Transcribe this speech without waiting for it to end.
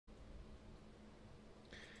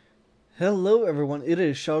Hello everyone, it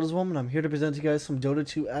is Shadowswalm and I'm here to present you guys some Dota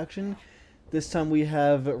 2 action. This time we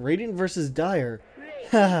have Radiant versus Dire.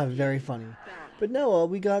 Haha, very funny. But no,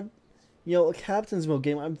 we got, a Captain's Mode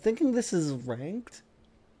game. I'm thinking this is ranked.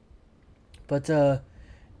 But,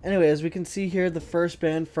 anyway, as we can see here, the first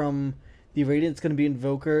ban from the Radiant is going to be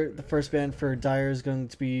Invoker. The first ban for Dire is going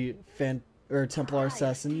to be Templar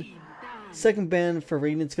Assassin. Second ban for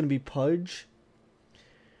Radiant is going to be Pudge.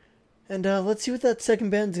 And let's see what that second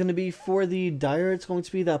ban is going to be for the Dire. It's going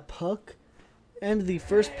to be that Puck. And the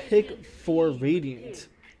first pick for Radiant.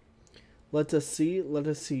 Let us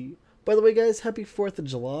see. By the way, guys, happy 4th of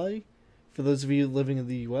July. For those of you living in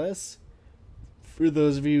the US. For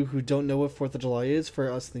those of you who don't know what 4th of July is,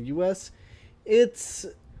 for us in the US, it's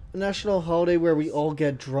a national holiday where we all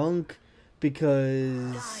get drunk.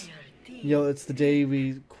 Because, it's the day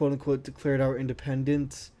we quote-unquote declared our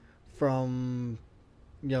independence from,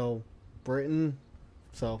 Britain.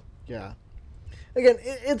 So, yeah. Again,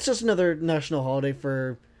 it's just another national holiday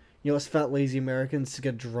for, us fat, lazy Americans to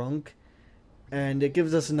get drunk. And it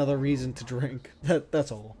gives us another reason to drink.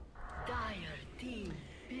 That's all.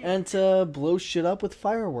 And to blow shit up with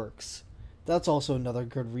fireworks. That's also another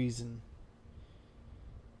good reason.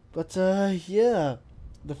 But, yeah.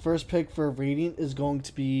 The first pick for Radiant is going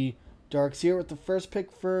to be Seer, with the first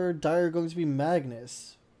pick for Dire going to be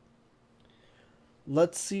Magnus.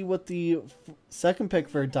 Let's see what the second pick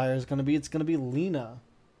for Dire is going to be. It's going to be Lina.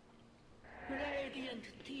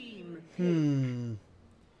 Who's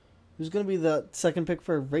going to be the second pick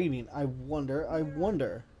for Radiant? I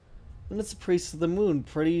wonder. And it's the Priest of the Moon.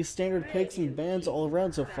 Pretty standard picks and bans all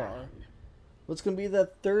around so far. What's going to be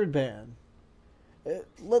that third ban?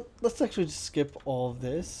 Let's actually just skip all of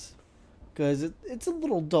this, because it's a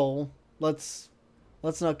little dull. Let's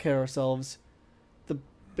not kid ourselves. The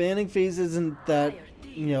banning phase isn't that,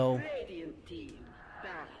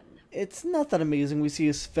 it's not that amazing. We see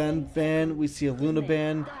a Sven ban, we see a Luna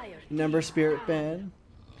ban, an Ember Spirit ban,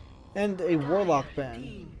 and a Warlock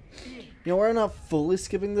ban. We're not fully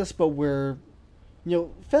skipping this, but we're,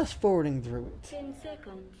 fast forwarding through it.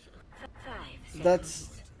 That's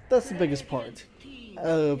the biggest part.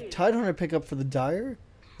 Tidehunter pickup for the Dire.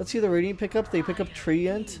 Let's see the Radiant pickup. They pick up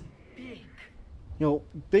Treant.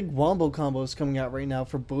 Big wombo combos coming out right now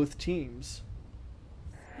for both teams.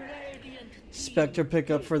 Spectre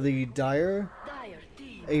pickup for the Dire.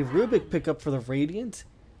 A Rubick pickup for the Radiant.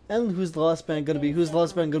 And who's the last ban going to be? Who's the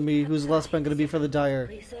last ban going to be for the Dire?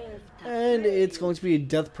 And it's going to be a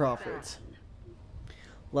Death Prophet.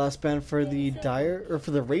 Last ban for the Dire, or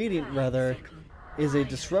for the Radiant rather, is a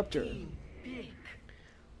Disruptor.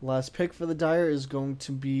 Last pick for the Dire is going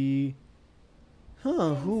to be...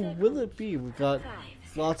 who will it be? We've got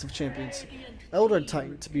lots of champions. Elder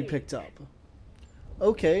Titan to be picked up.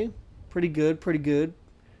 Okay. Pretty good.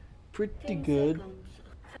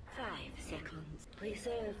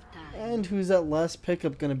 And who's that last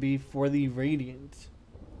pickup going to be for the Radiant?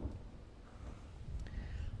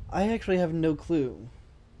 I actually have no clue.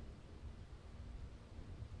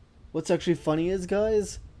 What's actually funny is,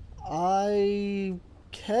 guys, I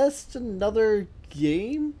cast another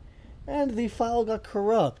game and the file got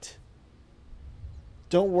corrupt.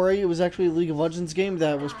 Don't worry, it was actually a League of Legends game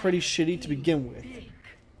that was pretty shitty to begin with.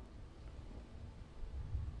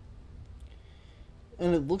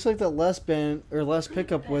 And it looks like that last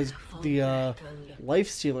pickup was the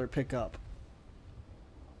Lifestealer pickup.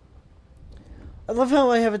 I love how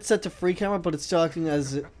I have it set to free camera, but it's still acting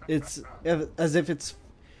as if it's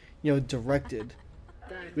directed.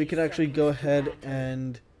 We could actually go ahead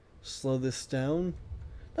and slow this down.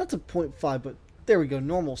 That's a 0.5, but there we go.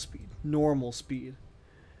 Normal speed.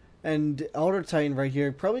 And Elder Titan right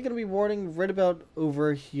here, probably going to be warding right about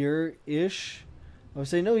over here-ish. I would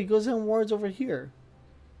say, no, he goes down wards over here.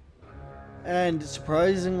 And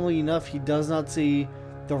surprisingly enough, he does not see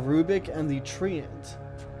the Rubick and the Treant.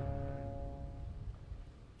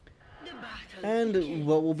 And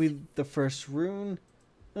what will be the first rune?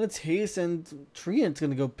 And it's Haste, and Treant's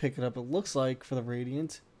going to go pick it up, it looks like, for the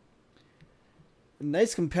Radiant.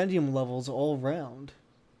 Nice compendium levels all around.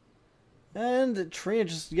 And Treant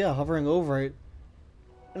just, hovering over it.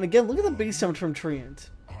 And again, look at the base damage from Treant.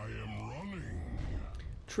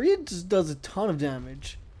 Treant just does a ton of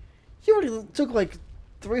damage. He already took like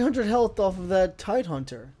 300 health off of that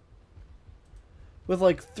Tidehunter. With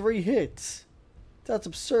like 3 hits. That's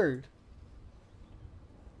absurd.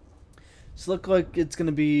 So look like it's going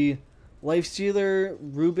to be Lifestealer,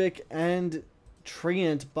 Rubick, and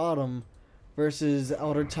Treant bottom versus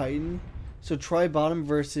Elder Titan. So try bottom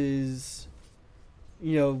versus,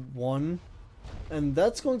 1. And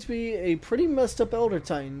that's going to be a pretty messed up Elder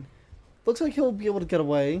Titan. Looks like he'll be able to get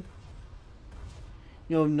away.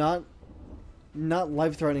 not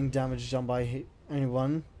life-threatening damage done by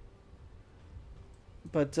anyone.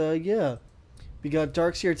 But yeah, we got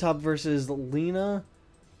Darkseer top versus Lina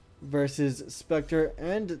versus Spectre,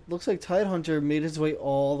 and it looks like Tidehunter made his way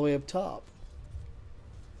all the way up top.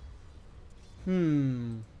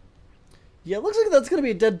 Yeah, it looks like that's going to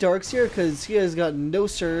be a dead Darkseer because he has got no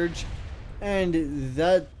surge, and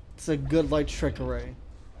that's a good light strike array.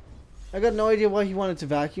 I got no idea why he wanted to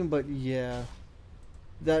vacuum, but yeah,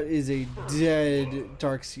 that is a dead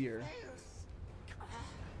Darkseer.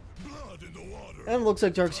 And it looks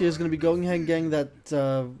like Darkseer is going to be going ahead and getting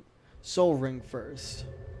that soul ring first.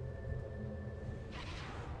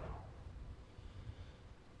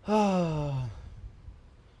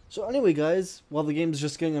 So anyway, guys, while the game is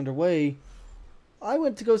just getting underway, I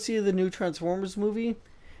went to go see the new Transformers movie,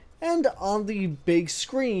 and on the big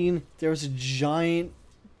screen, there was a giant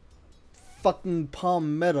fucking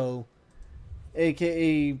palmetto,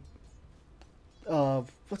 aka,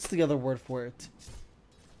 what's the other word for it?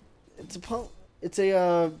 It's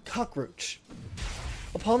a cockroach.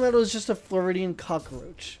 A palmetto is just a Floridian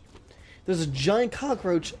cockroach. There's a giant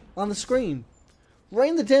cockroach on the screen, right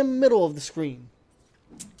in the damn middle of the screen.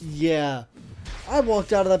 Yeah, I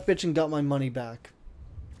walked out of that bitch and got my money back.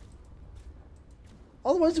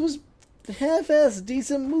 Otherwise, it was a half-ass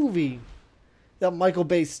decent movie. That Michael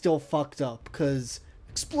Bay still fucked up, because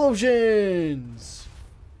explosions!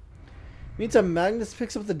 Meantime, Magnus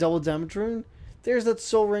picks up the double damage rune. There's that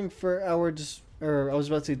soul ring for our, I was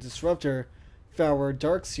about to say disruptor, for our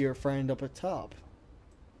Darkseer friend up at top.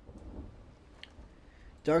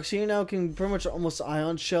 Darkseer now can pretty much almost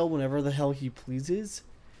ion shell whenever the hell he pleases,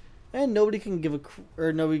 and nobody can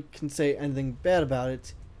nobody can say anything bad about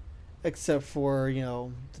it, except for, you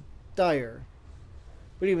know, Dire.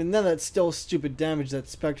 But even then, that's still stupid damage that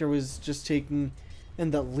Spectre was just taking,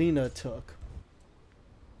 and that Lina took.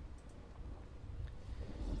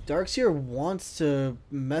 Darkseer wants to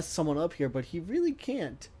mess someone up here, but he really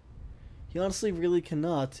can't. He honestly really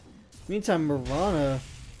cannot. Meantime, Mirana,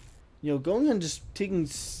 you know, going and just taking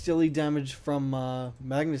silly damage from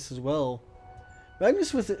Magnus as well.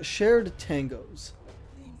 Magnus with shared tangos.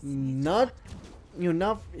 Not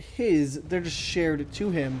his, they're just shared to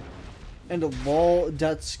him. And lol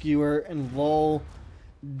dat skewer and lol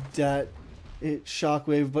dat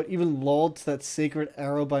shockwave, but even lol to that sacred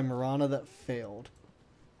arrow by Mirana that failed.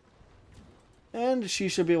 And she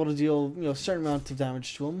should be able to deal, you know, a certain amount of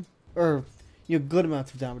damage to him. Or, you know, good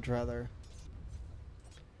amount of damage rather.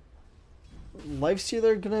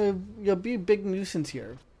 Lifestealer gonna, you know, be a big nuisance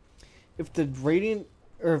here. If the Radiant,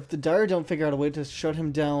 or if the Dire don't figure out a way to shut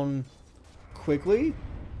him down quickly,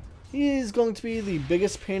 he is going to be the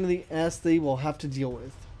biggest pain in the ass they will have to deal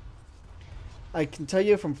with. I can tell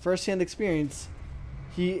you from first-hand experience,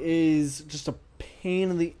 he is just a pain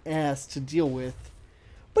in the ass to deal with,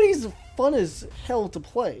 but he's fun as hell to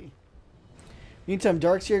play. Meantime,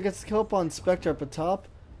 Darkseer gets the kill up on Spectre up at top,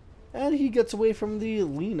 and he gets away from the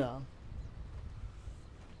Lina.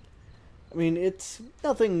 I mean, it's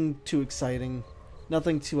nothing too exciting.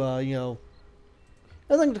 Nothing to, you know,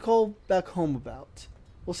 nothing to call back home about.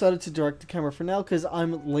 We'll set it to direct to camera for now, because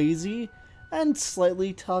I'm lazy and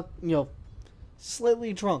slightly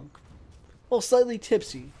slightly drunk. Well, slightly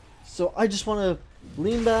tipsy. So I just want to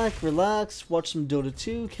lean back, relax, watch some Dota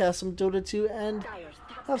 2, cast some Dota 2, and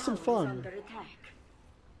have some fun.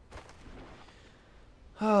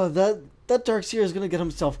 Oh, that Darkseer is going to get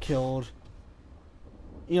himself killed.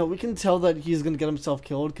 You know, we can tell that he's going to get himself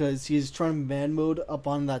killed because he's trying to man mode up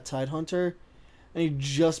on that Tidehunter, and he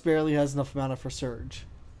just barely has enough mana for Surge.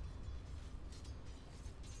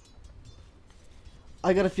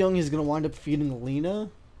 I got a feeling he's going to wind up feeding Lina,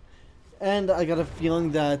 and I got a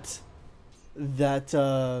feeling that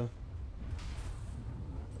Rubick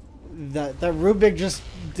just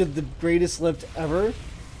did the greatest lift ever,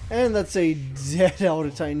 and that's a dead Elder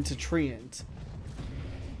Titan to Treant.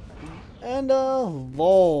 And,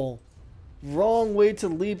 lol. Wrong way to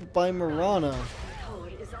leap by Mirana.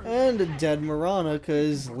 And a dead Mirana,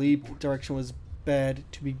 because leap direction was bad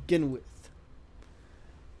to begin with.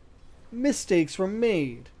 Mistakes were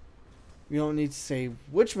made. We don't need to say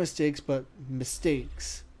which mistakes, but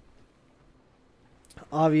mistakes.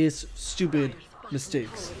 Obvious, stupid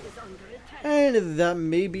mistakes. And that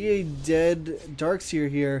may be a dead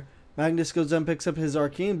Darkseer here. Magnus goes and picks up his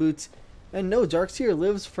arcane boots. And no, Darkseer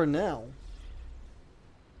lives for now.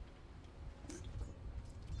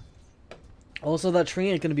 Also, that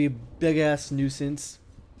Treant ain't gonna be a big ass nuisance,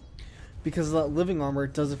 because that living armor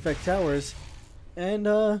does affect towers. And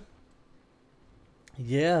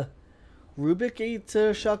yeah, Rubick ate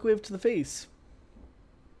Shockwave to the face.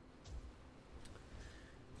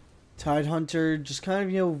 Tidehunter just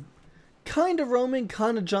kind of, kind of roaming,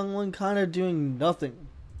 kind of jungling, kind of doing nothing.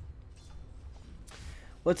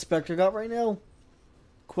 What Spectre got right now?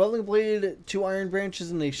 Quelling Blade, 2 Iron Branches,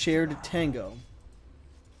 and a shared Tango.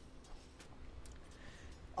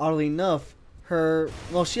 Oddly enough,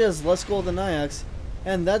 she has less gold than Nyax,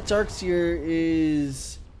 and that Darkseer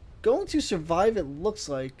is going to survive, it looks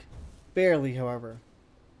like. Barely, however.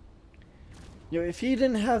 If he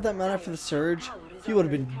didn't have that mana for the Surge, he would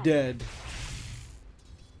have been dead.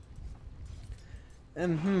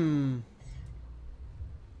 And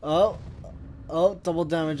Oh, double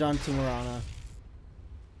damage onto Mirana.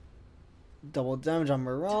 Double damage on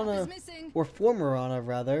Mirana. Or for Mirana,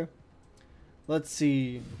 rather. Let's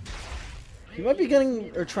see. He might be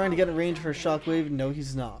getting, or trying to get a range for a Shockwave. No,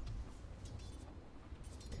 he's not.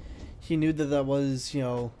 He knew that was,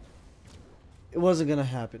 it wasn't going to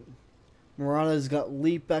happen. Mirana's got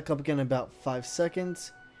Leap back up again in about 5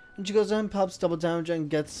 seconds. And she goes in, pops double damage, and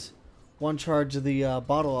gets 1 charge of the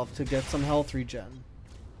bottle off to get some health regen.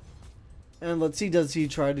 And let's see, does he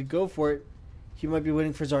try to go for it? He might be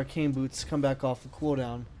waiting for his Arcane Boots to come back off the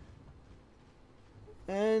cooldown.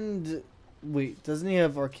 And wait, doesn't he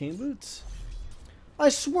have Arcane Boots? I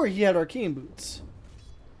swore he had Arcane Boots.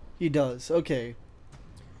 He does, okay.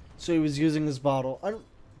 So he was using his bottle. I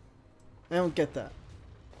don't get that.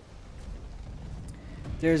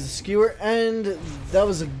 There's the skewer, and that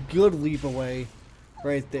was a good leap away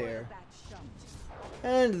right there.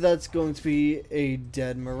 And that's going to be a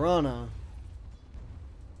dead Mirana.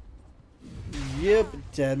 Yep,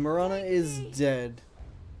 dead. Mirana is dead.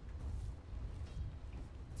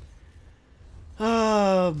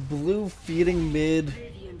 Blue feeding mid.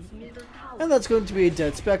 And that's going to be a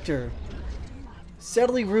dead Spectre.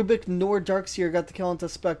 Sadly, Rubick nor Darkseer got the kill onto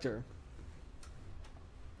Spectre.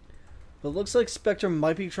 But it looks like Spectre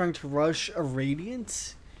might be trying to rush a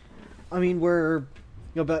Radiant. I mean, we're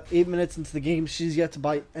about 8 minutes into the game. She's yet to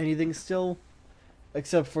buy anything still.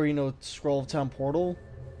 Except for, Scroll of Town Portal.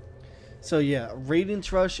 So yeah,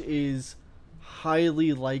 Radiant Rush is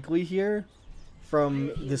highly likely here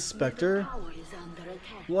from this Spectre.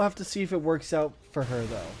 We'll have to see if it works out for her,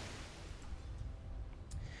 though.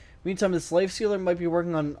 Meantime, this Lifestealer might be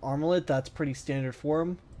working on an Armlet. That's pretty standard for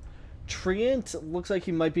him. Treant looks like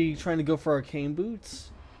he might be trying to go for Arcane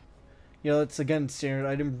Boots. That's again standard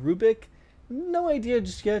item. Rubick, no idea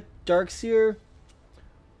just yet. Darkseer,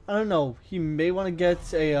 I don't know. He may want to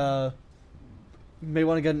get a an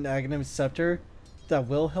Aghanim Scepter that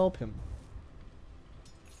will help him.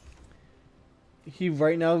 He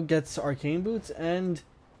right now gets Arcane Boots, and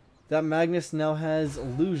that Magnus now has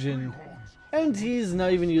Illusion, and he's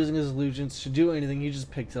not even using his Illusions to do anything. He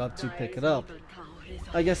just picked it up to pick it up.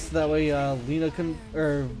 I guess that way Lina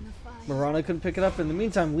Mirana couldn't pick it up. In the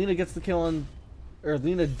meantime, Lina gets the kill on,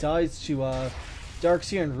 Lina dies to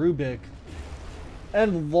Darkseer and Rubick,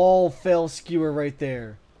 and lol, fail skewer right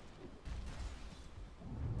there.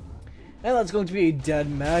 And that's going to be a dead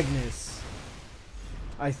Magnus,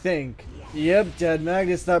 I think. Yep, dead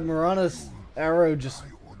Magnus. That Mirana's arrow just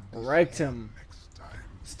wrecked him.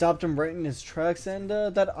 Stopped him right in his tracks, and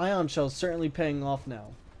that Ion Shell is certainly paying off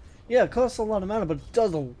now. Yeah, it costs a lot of mana, but it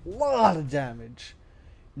does a lot of damage.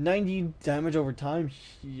 90 damage over time?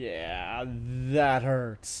 Yeah, that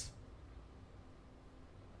hurts.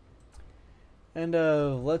 And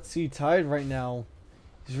let's see, Tide right now.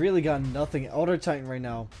 He's really got nothing. Elder Titan right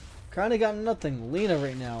now. Kinda got nothing. Lina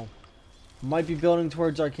right now. Might be building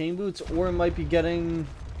towards Arcane Boots, or might be getting,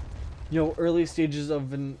 early stages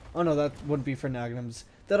of an... Oh no, that wouldn't be for Nagnums.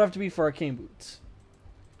 That'd have to be for Arcane Boots.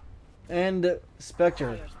 And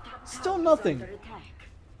Spectre. Still nothing.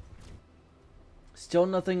 Still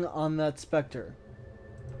nothing on that Spectre.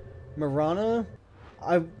 Mirana,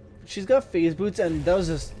 she's got Phase Boots, and that was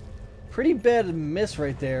just pretty bad miss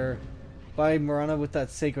right there by Mirana with that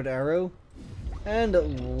Sacred Arrow. And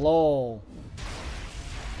lol.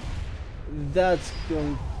 That's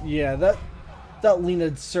going... Yeah, that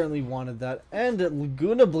Lina certainly wanted that. And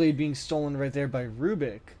Laguna Blade being stolen right there by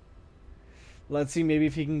Rubick. Let's see maybe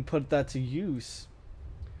if he can put that to use.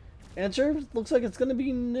 Answer looks like it's going to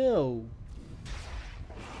be no.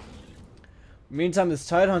 Meantime, this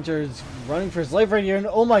Tidehunter is running for his life right here. And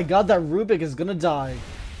oh my god, that Rubick is going to die.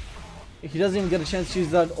 He doesn't even get a chance to use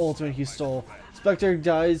that ultimate he stole. Spectre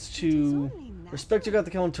dies to... Or Spectre got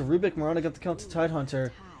the kill into Rubick. Mirana got the kill to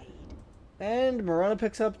Tidehunter. And Mirana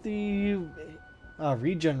picks up the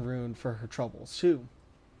regen rune for her troubles too.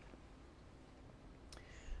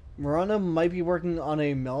 Mirana might be working on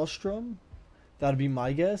a Maelstrom. That'd be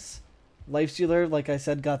my guess. Lifestealer, like I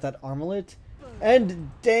said, got that armlet. And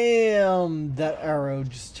damn, that arrow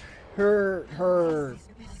just hurt her.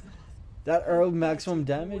 That arrow maximum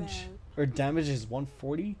damage, or damage, is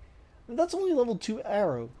 140. And that's only level 2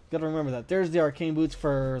 arrow. Gotta remember that. There's the arcane boots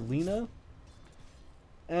for Lina.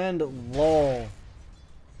 And lol.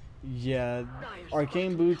 Yeah,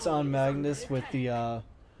 arcane boots on Magnus with the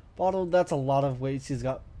bottle. That's a lot of ways he's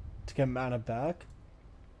got to get mana back.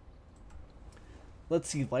 Let's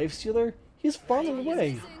see, Lifestealer. He's falling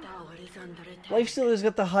away. Lifestealer's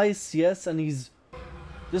got the highest CS, and he's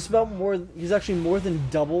just about more. He's actually more than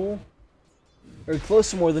double, or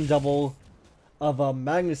close to more than double, of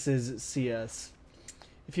Magnus's CS.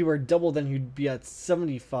 If he were double, then he'd be at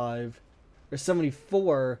 75 or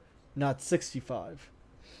 74, not 65.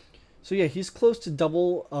 So yeah, he's close to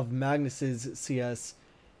double of Magnus's CS,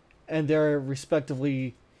 and they're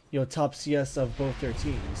respectively, top CS of both their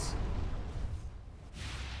teams.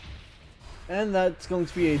 And that's going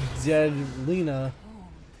to be a dead Lina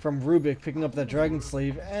from Rubick picking up that Dragon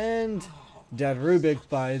Slave, and dead Rubick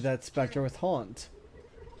by that Spectre with Haunt.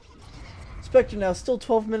 Spectre now still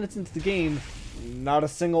 12 minutes into the game, not a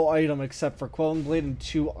single item except for Quelling Blade and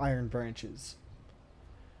 2 Iron Branches.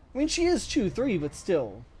 I mean, she is 2-3, but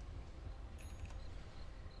still.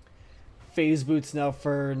 Phase boots now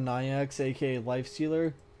for Nyax, aka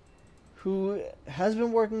Lifestealer, who has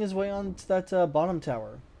been working his way onto that bottom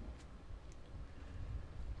tower.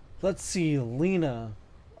 Let's see, Lina.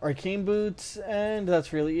 Arcane boots, and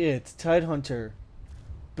that's really it. Tidehunter.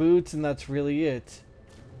 Boots, and that's really it.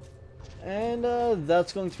 And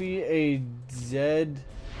that's going to be a dead...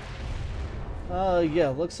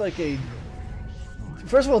 yeah, looks like a...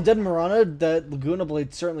 First of all, dead Mirana. That Laguna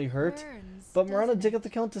Blade certainly hurt. But Mirana did get the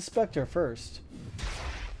count to Spectre first.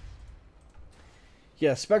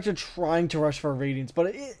 Yeah, Spectre trying to rush for Radiance,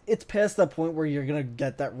 but it's past that point where you're going to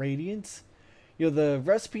get that Radiance. The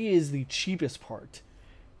recipe is the cheapest part.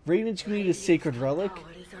 Radiance, you need a Sacred Relic.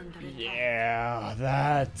 Yeah,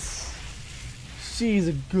 that's... She's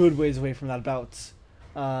a good ways away from that, about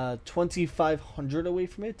 2,500 away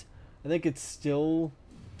from it. I think it's still...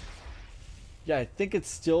 Yeah, I think it's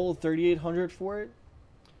still 3,800 for it.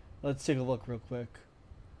 Let's take a look real quick.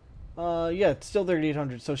 Yeah, it's still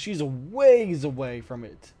 3,800, so she's a ways away from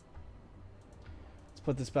it. Let's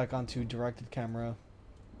put this back onto directed camera.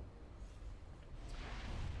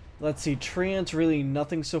 Let's see, Treant, really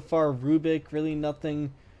nothing so far. Rubick, really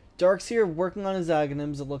nothing. Seer working on his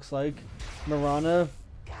Aghanims, it looks like. Mirana,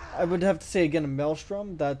 I would have to say again a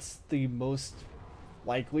Maelstrom. That's the most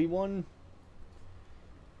likely one.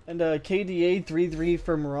 And KDA 3-3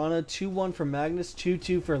 for Mirana, 2-1 for Magnus,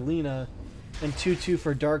 2-2 for Lina, and 2-2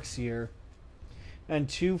 for Seer, and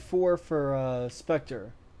 2-4 for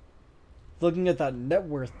Spectre. Looking at that net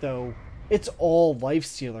worth though, it's all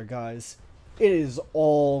Lifestealer, guys. It is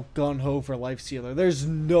all gun-ho for Lifestealer. There's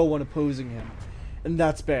no one opposing him, and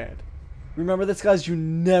that's bad. Remember this, guys, you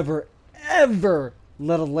never, ever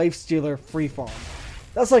let a Lifestealer free farm.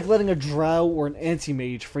 That's like letting a Drow or an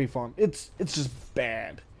Anti-Mage free farm. It's just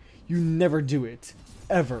bad. You never do it.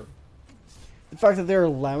 Ever. The fact that they're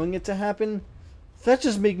allowing it to happen, that's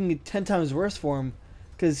just making it 10 times worse for him.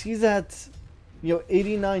 Because he's at,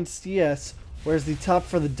 89 CS, whereas the top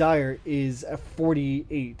for the Dire is at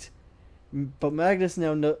 48. But Magnus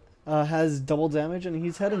now has double damage, and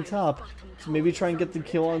he's heading top. So maybe try and get the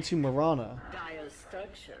kill onto Mirana.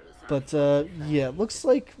 But, yeah, it looks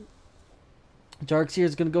like Seer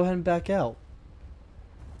is going to go ahead and back out.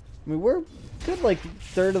 I mean, we're good, like,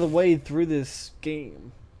 third of the way through this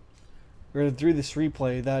game. Or through this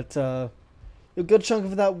replay. That, a good chunk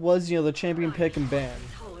of that was, the champion pick and ban.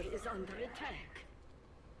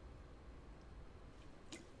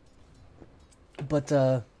 But,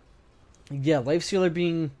 yeah, Lifestealer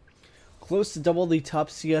being close to double the top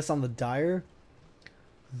CS on the Dire,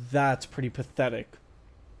 that's pretty pathetic.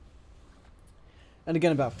 And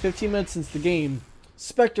again, about 15 minutes into the game,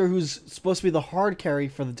 Spectre, who's supposed to be the hard carry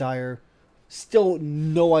for the Dire, still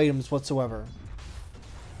no items whatsoever.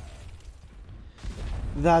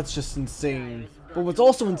 That's just insane. But what's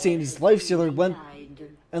also insane is Lifestealer went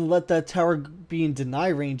and let that tower be in deny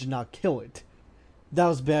range and not kill it. That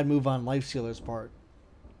was a bad move on Lifestealer's part.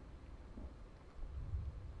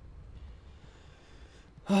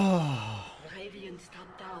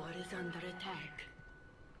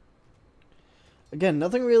 Again,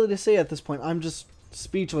 nothing really to say at this point. I'm just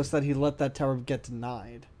speechless that he let that tower get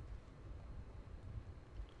denied.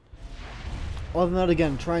 Other than that,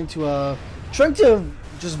 again, trying to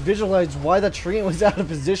just visualize why that Treant was out of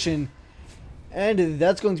position, and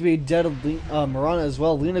that's going to be a dead Mirana as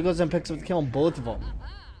well. Lina goes and picks up the kill on both of them.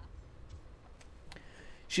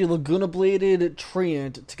 She Laguna Bladed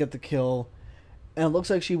Treant to get the kill, and it looks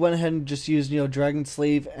like she went ahead and just used Dragon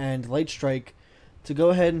Slave and Light Strike to go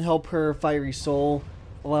ahead and help her Fiery Soul,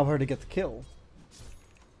 allow her to get the kill.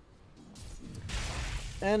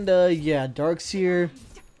 And yeah, Darkseer,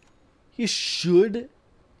 he should,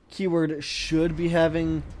 keyword should be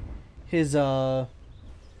having his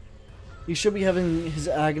he should be having his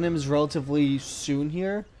Aghanims relatively soon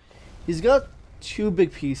here. He's got 2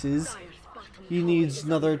 big pieces. He needs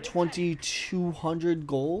another 2,200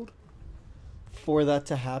 gold for that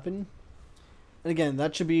to happen. And again,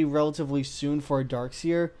 that should be relatively soon for a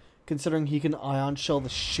Darkseer, considering he can Ion Shell the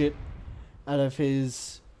shit out of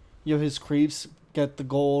his, you know, his creeps, get the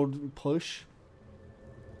gold push.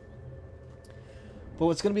 But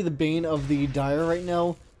what's going to be the bane of the Dire right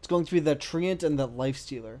now, it's going to be that Treant and that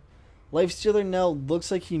Lifestealer. Lifestealer now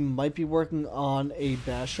looks like he might be working on a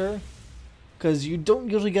Basher, because you don't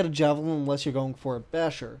usually get a Javelin unless you're going for a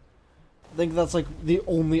Basher. I think that's like the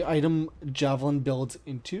only item Javelin builds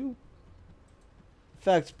into. In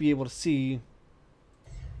fact, be able to see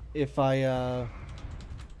if I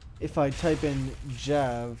type in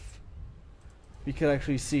Jav, we could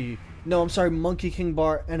actually see. No, I'm sorry, Monkey King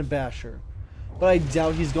Bar and a Basher. But I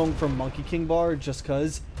doubt he's going for Monkey King Bar just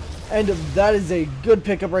cuz. And that is a good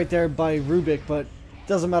pickup right there by Rubick, but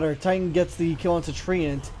doesn't matter. Titan gets the kill onto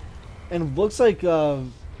Treant. And looks like,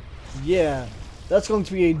 yeah, that's going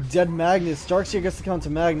to be a dead Magnus. Darkseer gets the kill onto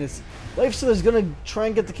Magnus. Lifestealer's going to try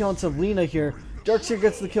and get the kill onto Lina here. Darkseer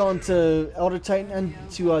gets the kill onto Elder Titan and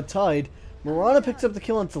to Tide. Mirana picks up the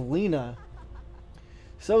kill onto Lina.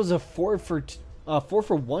 So that was a 4 for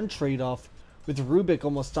 1 trade-off, with Rubick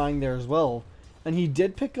almost dying there as well. And he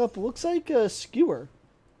did pick up, looks like, a Skewer.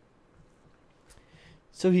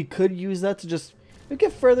 So he could use that to just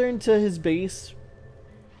get further into his base.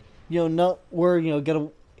 You know, not where, you know, get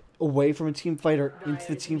away from a team fight or into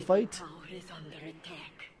the team fight.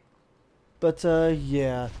 But,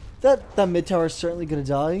 yeah. That mid tower is certainly going to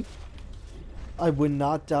die. I would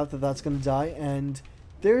not doubt that that's going to die. And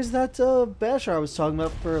there's that Basher I was talking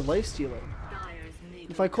about for Lifestealer.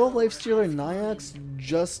 If I call Lifestealer Nyax,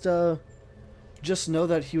 just know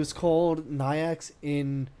that he was called Nyax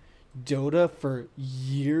in Dota for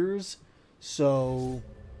years. So,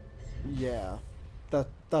 yeah.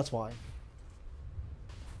 That's why.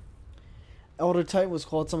 Elder Titan was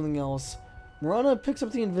called something else. Mirana picks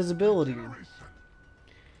up the invisibility.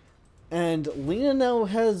 And Lina now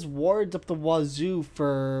has wards up the wazoo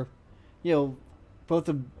for, you know, both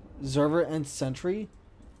Observer and Sentry.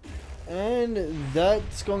 And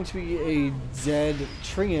that's going to be a dead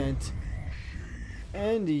Treant.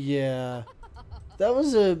 And yeah, that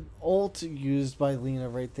was a ult used by Lina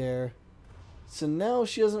right there. So now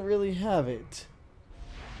she doesn't really have it.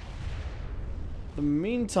 In the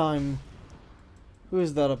meantime, who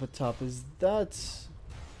is that up at top? Is that's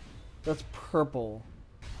purple.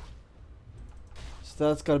 So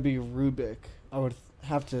that's got to be Rubick, I would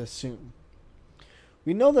have to assume.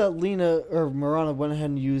 We know that Lina or Mirana went ahead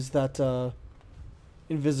and used that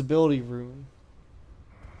invisibility rune.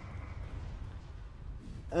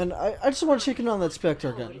 And I just want to check in on that Spectre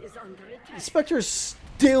again. Spectre is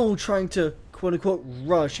still trying to quote-unquote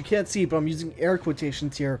rush. You can't see it, but I'm using air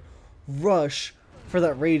quotations here. Rush for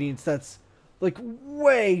that Radiance. That's like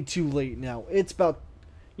way too late now. It's about,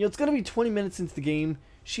 you know, it's going to be 20 minutes into the game.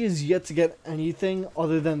 She is yet to get anything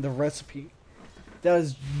other than the recipe. That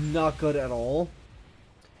is not good at all.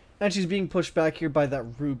 And she's being pushed back here by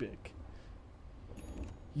that Rubick.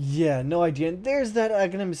 Yeah, no idea. And there's that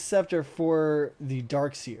Aghanim Scepter for the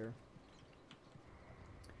Darkseer.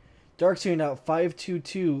 Darkseer now at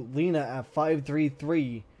 522, Lina at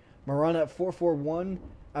 533, Mirana at 441,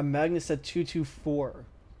 and Magnus at 224,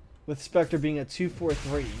 with Spectre being at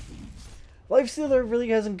 243. Lifestealer really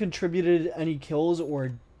hasn't contributed any kills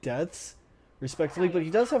or deaths, respectively, but he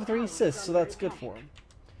does have 3 assists, so that's good for him.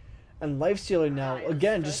 And Lifestealer now,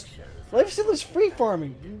 again, just... Lifestealer's free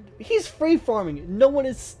farming. He's free farming. No one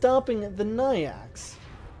is stopping the Nyax.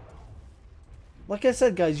 Like I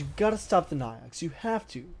said, guys, you gotta stop the Nyax. You have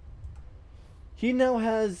to. He now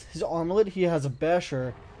has his armlet. He has a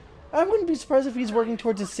Basher. I wouldn't be surprised if he's working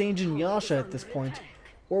towards a Sage and Yasha at this point.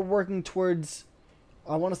 Or working towards,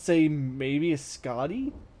 I want to say, maybe a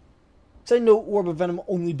Scotty? Because I know Orb of Venom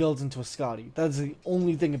only builds into a Scotty. That's the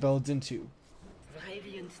only thing it builds into.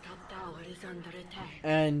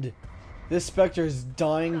 And this Spectre is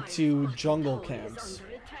dying to jungle camps.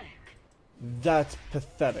 That's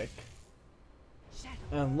pathetic.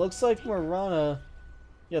 And looks like Mirana...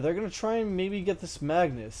 Yeah, they're going to try and maybe get this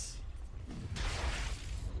Magnus.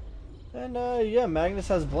 And, yeah, Magnus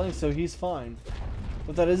has Blink, so he's fine.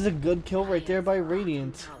 But that is a good kill right there by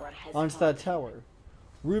Radiant onto that tower.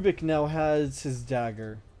 Rubick now has his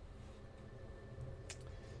dagger.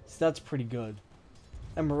 So that's pretty good.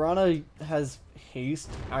 And Mirana has haste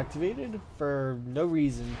activated for no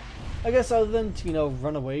reason. I guess other than to, you know,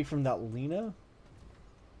 run away from that Lina.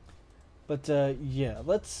 But yeah,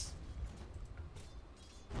 let's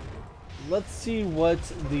see what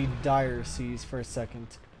the Dire sees for a second.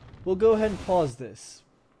 We'll go ahead and pause this.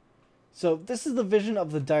 So this is the vision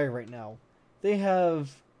of the Dire right now. They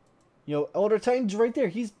have, you know, Elder Titan's right there.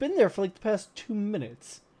 He's been there for like the past 2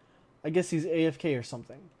 minutes. I guess he's AFK or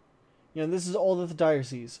something. You know, this is all that the Dire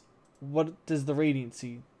sees. What does the Radiant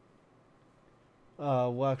see?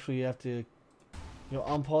 Well, actually, you have to, you know,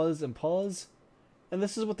 unpause and pause. And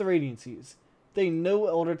this is what the Radiant sees. They know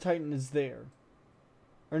Elder Titan is there.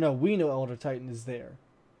 Or no, we know Elder Titan is there.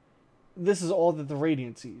 This is all that the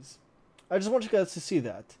Radiant sees. I just want you guys to see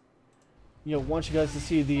that. You know, want you guys to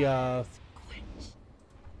see the,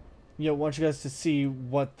 you know, want you guys to see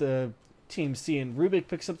what the team see. And Rubick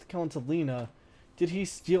picks up the kill into Lina. Did he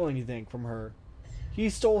steal anything from her? He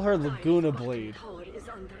stole her Laguna Blade.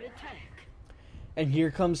 And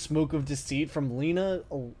here comes Smoke of Deceit from Lina,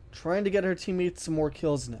 trying to get her teammates some more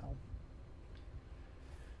kills now.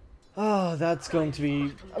 Oh, that's going to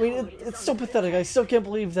be... I mean, it's so pathetic. I still can't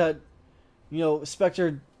believe that, you know,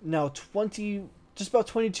 Spectre, now just about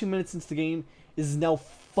 22 minutes into the game, is now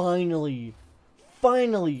finally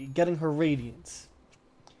getting her Radiance.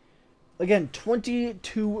 Again,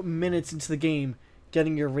 22 minutes into the game,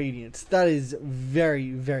 getting your Radiance. That is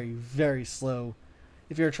very, very, very slow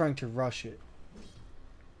if you're trying to rush it.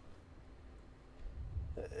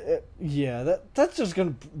 Yeah, that's just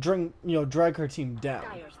gonna drag her team down.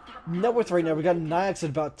 Net worth right now, we got Nyax at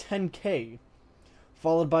about 10k,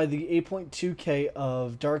 followed by the 8.2k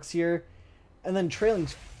of Seer, and then trailing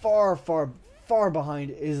far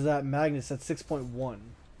behind is that Magnus at 6.1.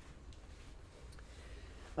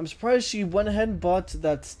 I'm surprised she went ahead and bought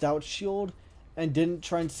that stout shield and didn't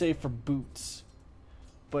try and save for boots.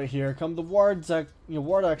 But here come the ward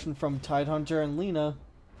action from Tidehunter and Lina.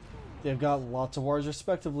 They've got lots of wards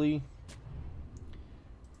respectively.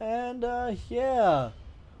 And yeah,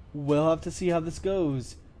 we'll have to see how this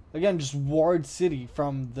goes. Again, just ward city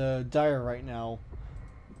from the Dire right now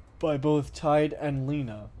by both Tide and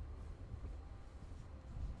Lina.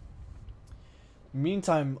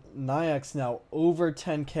 Meantime, Nyax now over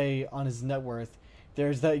 10k on his net worth.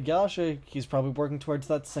 There's that Yasha. He's probably working towards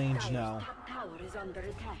that Sage now.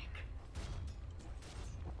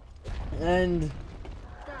 And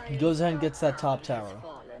he goes ahead and gets that top tower.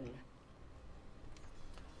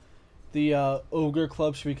 The Ogre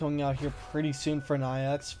Club should be coming out here pretty soon for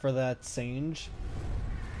Nyax for that Sage.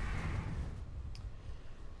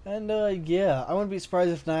 And yeah, I wouldn't be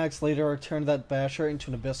surprised if Nyax later turned that Basher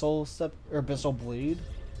into an Abyssal Blade.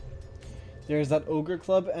 There's that Ogre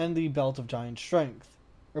Club and the Belt of Giant Strength.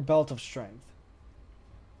 Or Belt of Strength.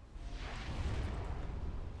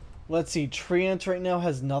 Let's see, Treant right now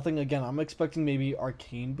has nothing. Again, I'm expecting maybe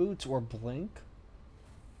Arcane Boots or Blink.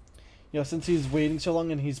 You know, since he's waiting so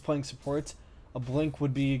long and he's playing supports, a Blink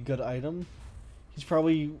would be a good item. He's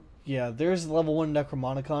probably... yeah, there's level 1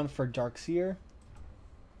 Necromonicon for Seer.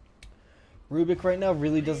 Rubick right now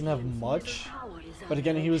really doesn't have much, but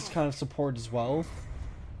again, he was kind of support as well.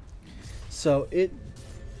 So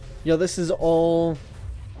this is all,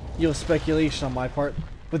 speculation on my part.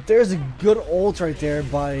 But there's a good ult right there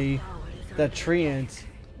by that Treant,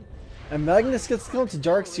 and Magnus gets to come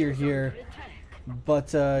to Seer here.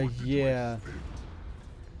 But yeah,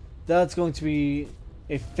 that's going to be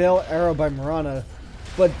a fail arrow by Mirana.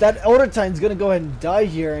 But that Elder Titan's gonna go ahead and die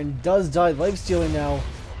here, and does die. Lifestealer now.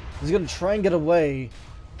 He's going to try and get away.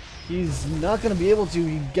 He's not going to be able to.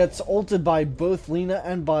 He gets ulted by both Lina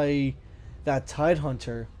and by that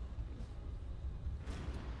Tidehunter.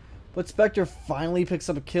 But Spectre finally picks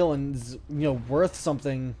up a kill and is, worth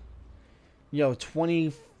something,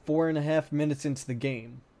 24.5 minutes into the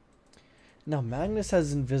game. Now Magnus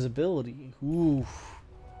has invisibility. Ooh.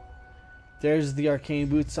 There's the Arcane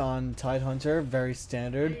Boots on Tidehunter. Very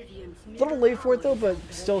standard. A little late for it though, but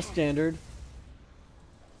still standard.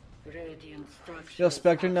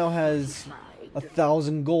 Spectre now has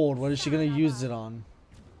 1,000 gold. What is she going to use it on?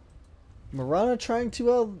 Mirana trying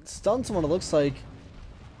to stun someone, it looks like.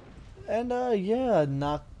 And yeah,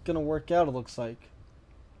 not going to work out, it looks like.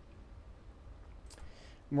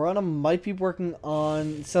 Mirana might be working on,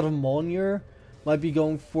 instead of Mjolnir, might be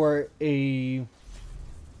going for a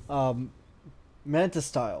Manta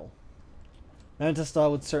Style. Manta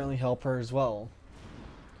Style would certainly help her as well.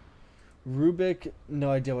 Rubick,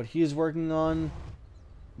 no idea what he's working on.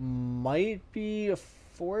 Might be a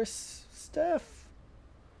Force Staff?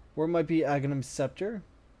 Or it might be Aghanim Scepter.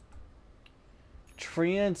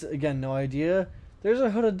 Treant, again, no idea. There's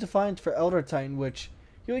a Hood of Defiance for Elder Titan, which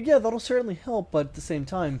You're like, yeah, that'll certainly help, but at the same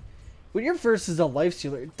time, when you're versus a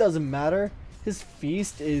Lifestealer, it doesn't matter. His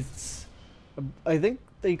feast is... I think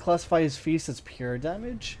they classify his feast as pure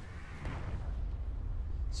damage.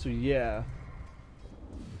 So yeah.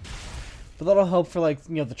 But that'll help for, like,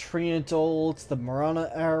 you know, the Treant ults, the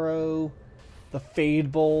Mirana arrow, the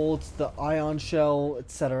Fade bolts, the Ion shell,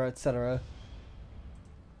 etc, etc.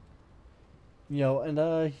 You know,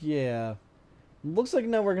 and yeah. Looks like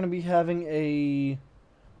now we're gonna be having a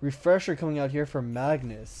refresher coming out here for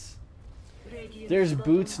Magnus. There's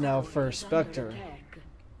boots now for Spectre.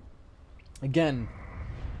 Again,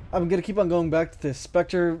 I'm gonna keep on going back to this.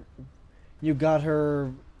 Spectre, you got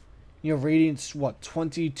her, you know, Radiance, what,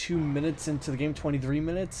 22 minutes into the game, 23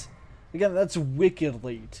 minutes? Again, that's wicked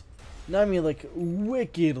late. No, I mean, like,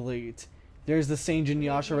 wicked late. There's the Sange and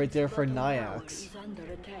Yasha right there for Nyax.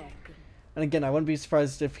 And again, I wouldn't be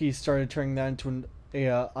surprised if he started turning that into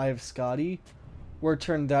a Eye of Scotty, or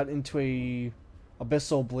turned that into a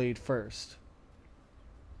Abyssal Blade first.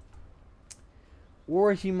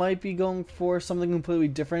 Or he might be going for something completely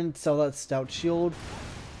different, sell that Stout Shield,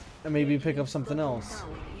 and maybe pick up something else.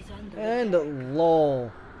 And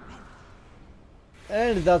lol.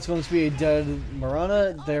 And that's going to be a dead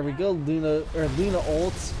Mirana. There we go. Lina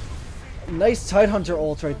ults. Nice Tidehunter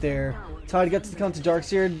ult right there. Tide gets the count to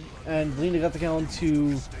Darkseer, and Lina got the count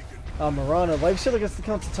to Mirana. Lifestealer gets the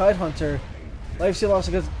count to Tidehunter. Lifestealer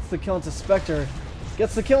also gets the count to Spectre.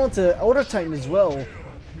 Gets the kill into Elder Titan as well.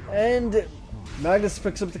 And Magnus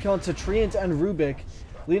picks up the kill into Treant and Rubick.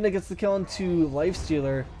 Lina gets the kill into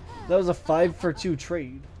Lifestealer. That was a 5-for-2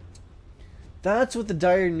 trade. That's what the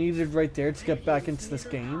Dire needed right there to get back into this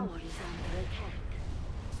game.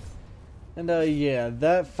 And yeah,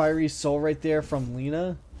 that Fiery Soul right there from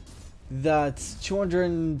Lina. That's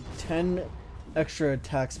 210 extra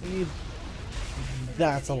attack speed.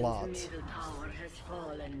 That's a lot.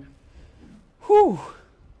 Whew.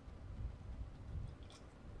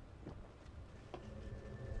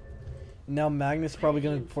 Now Magnus probably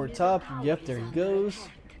going to port top. Yep, there he goes.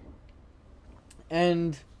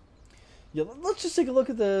 And yeah, let's just take a look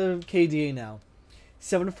at the KDA now.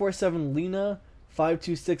 747 Lina,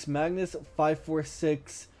 526 Magnus,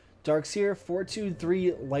 546 Darkseer,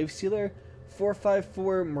 423 Lifestealer,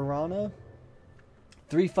 454 Mirana,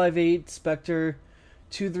 358 Spectre,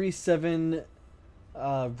 237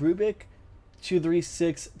 Rubick,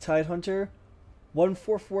 236 Tidehunter,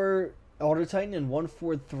 144 Elder Titan, and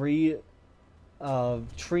 143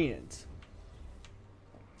 Treant.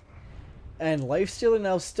 And Lifestealer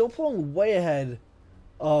now still pulling way ahead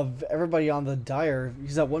of everybody on the Dire.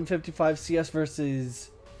 He's at 155 CS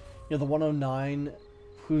versus, you know, the 109,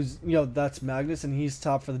 who's, you know, that's Magnus, and he's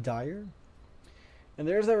top for the Dire. And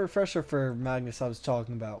there's that refresher for Magnus I was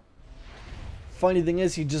talking about. Funny thing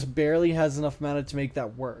is, he just barely has enough mana to make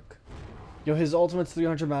that work. You know, his ultimate's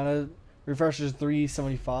 300 mana, refresher's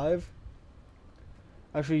 375.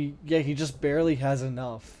 Actually, yeah, he just barely has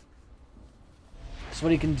enough. So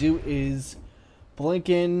what he can do is blink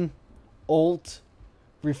in, ult,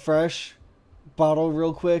 refresh, bottle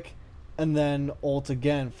real quick, and then ult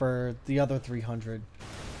again for the other 300.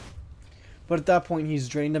 But at that point, he's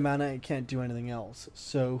drained of mana and can't do anything else.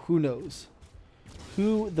 So who knows?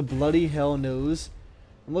 Who the bloody hell knows?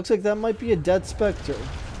 It looks like that might be a dead Spectre.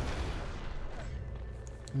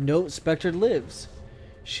 No, Spectre lives.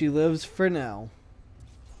 She lives for now.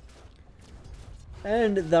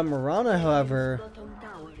 And that Mirana, however,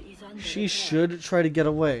 she should try to get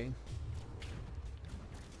away.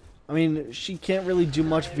 I mean, she can't really do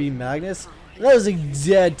much v Magnus. That is a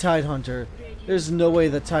dead Tidehunter. There's no way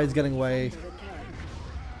that Tide's getting away.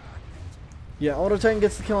 Yeah, Elder Titan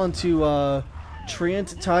gets the kill onto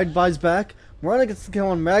Treant. Tide buys back. Mirana gets the kill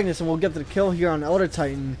on Magnus, and we'll get the kill here on Elder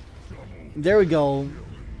Titan. There we go.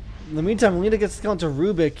 In the meantime, Lina gets the kill onto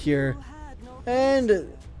Rubick here.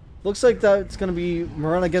 And looks like that's going to be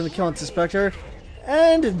Mirana getting the kill onto Spectre.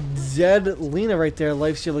 And dead Lina right there.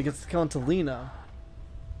 Lifestealer gets the kill onto Lina.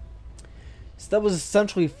 So that was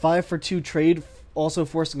essentially 5-for-2 trade, also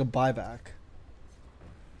forcing a buyback.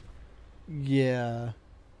 Yeah.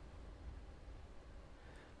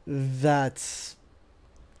 That's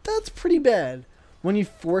pretty bad when you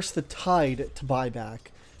force the Tide to buy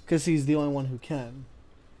back, because he's the only one who can.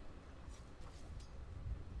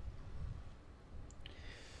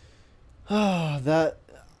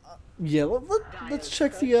 Yeah, let's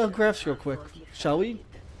check the graphs real quick, shall we?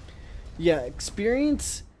 Yeah,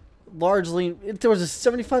 experience, largely, there was a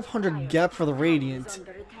 7,500 gap for the Radiant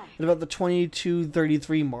at about the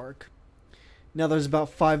 2233 mark. Now there's about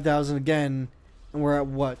 5,000 again, and we're at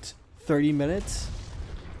what, 30 minutes?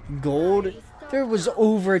 Gold, There was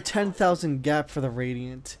over 10,000 gap for the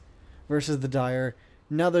Radiant versus the Dire.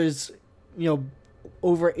 Now there's,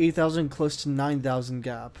 over 8,000, close to 9,000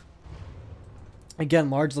 gap. Again,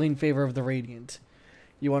 largely in favor of the Radiant.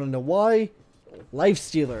 You want to know why?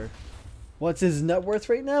 Lifestealer. What's his net worth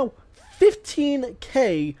right now?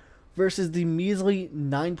 15k versus the measly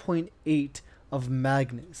 9.8 of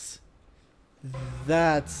Magnus.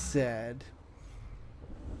 That's sad.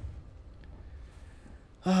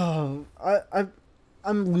 Oh,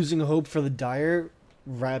 I'm losing hope for the Dire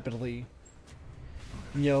rapidly.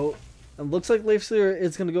 It looks like Lifestealer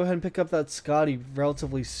is going to go ahead and pick up that Scotty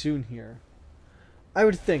relatively soon here. I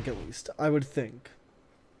would think, at least. I would think.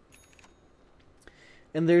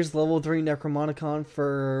 And there's level 3 Necromonicon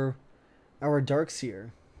for our Dark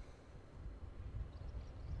Seer.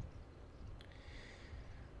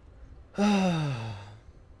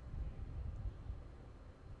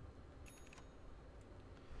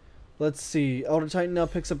 Let's see. Elder Titan now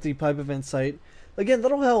picks up the Pipe of Insight. Again,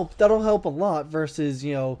 that'll help. That'll help a lot versus,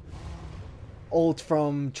 ult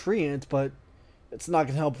from Treant, but it's not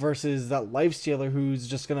going to help versus that Lifestealer who's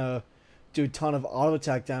just going to do a ton of auto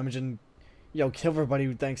attack damage and, kill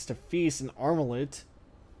everybody thanks to Feast and Armlet.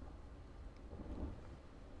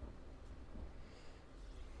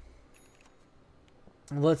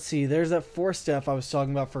 Let's see. There's that 4-staff I was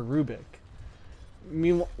talking about for Rubick.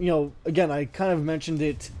 Again, I kind of mentioned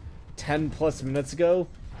it 10 plus minutes ago,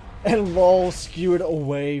 and LOL skewed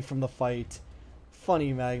away from the fight.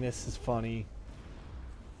 Funny, Magnus is funny.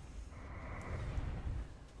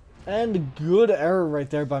 And good error right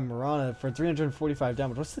there by Mirana for 345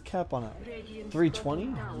 damage. What's the cap on it?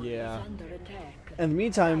 320? Yeah. In the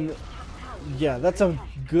meantime, yeah, that's a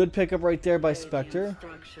good pickup right there by Spectre,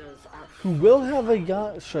 who will have a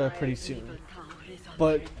Yasha pretty soon.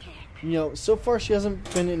 But, so far she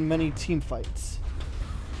hasn't been in many team fights.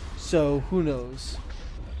 So, who knows?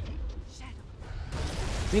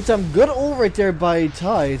 Meantime, good ult right there by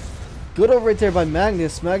Tide. Good ult right there by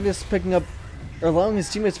Magnus. Magnus picking up, or allowing his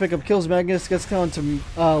teammates to pick up kills. Magnus gets count to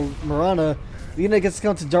Mirana. Lina gets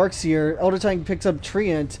count to Darkseer. Elder Titan picks up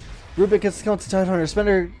Treant. Rubick gets the count to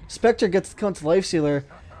Tidehunter. Spectre gets the count to Lifestealer.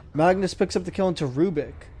 Magnus picks up the kill into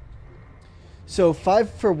Rubick. So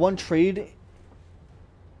 5-for-1 trade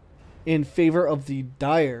in favor of the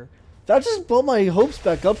Dire. That just built my hopes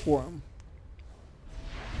back up for him.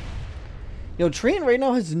 Treant right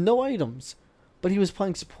now has no items, but he was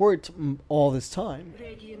playing support all this time.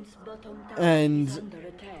 And,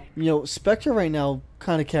 Spectre right now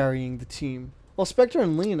kind of carrying the team. Well, Spectre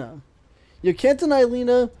and Lina. You can't deny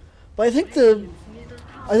Lina, but I think the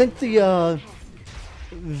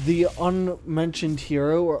unmentioned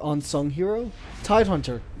hero or unsung hero,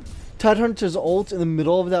 Tidehunter. Tidehunter's ult in the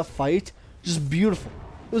middle of that fight, just beautiful.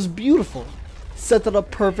 It was beautiful. Set that up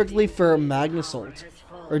perfectly for a Magnus ult.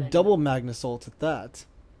 Or double Magnus ult at that.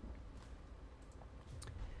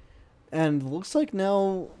 And looks like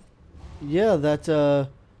now, yeah, that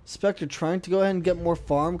Spectre trying to go ahead and get more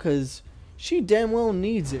farm because she damn well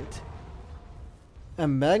needs it.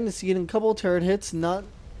 And Magnus getting a couple turret hits, not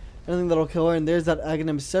anything that'll kill her. And there's that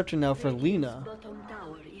Aghanim Scepter now for Lina.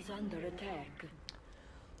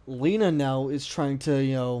 Lina now is trying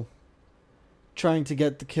to, trying to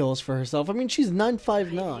get the kills for herself. I mean, she's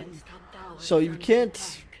 959. So you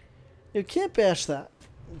can't bash that.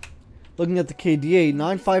 Looking at the KDA,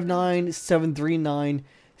 959, 739,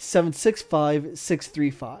 765,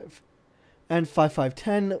 635. And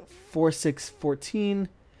 5510, 4614.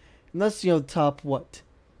 And that's, top, what?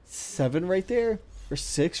 7 right there? Or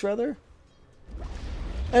 6, rather?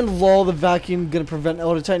 And LOL, the vacuum gonna prevent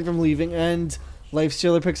Elder Titan from leaving, and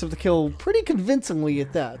Lifestealer picks up the kill pretty convincingly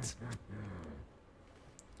at that.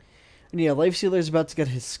 And yeah, Lifestealer is about to get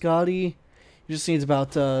his Scotty. He just needs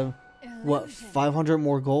about, 500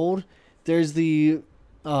 more gold. There's the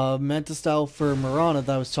Manta style for Mirana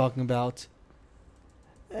that I was talking about.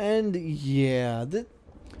 And yeah,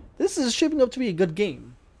 this is shaping up to be a good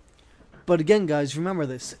game. But again, guys, remember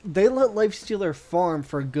this. They let Lifestealer farm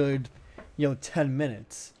for a good, 10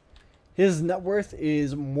 minutes. His net worth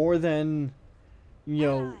is more than,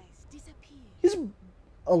 he's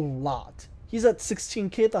a lot. He's at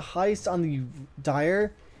 16k. The highest on the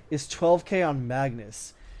Dire is 12k on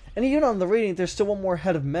Magnus. And even on the Radiant, there's still one more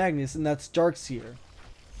head of Magnus, and that's Darkseer.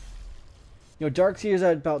 Darkseer's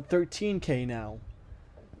at about 13k now.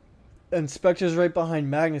 And Spectre's right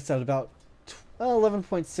behind Magnus at about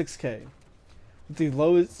 11.6k. With the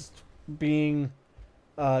lowest being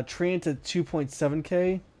Treant at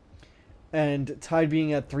 2.7k. And Tide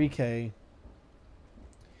being at 3k.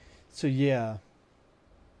 So yeah.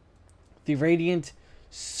 The Radiant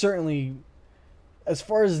certainly as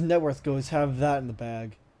far as net worth goes, have that in the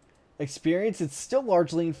bag. Experience, it's still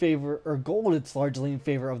largely in favor, or gold, it's largely in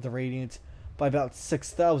favor of the Radiant by about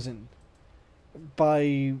 6,000.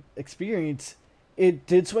 By experience, it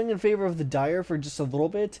did swing in favor of the Dire for just a little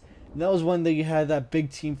bit, and that was when they had that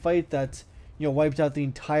big team fight that, you know, wiped out the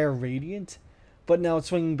entire Radiant, but now it's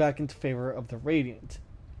swinging back into favor of the Radiant.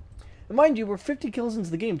 And mind you, we're 50 kills into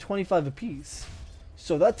the game, 25 apiece,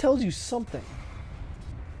 so that tells you something.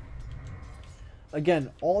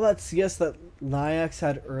 Again, all that CS that Nyax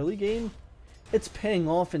had early game, it's paying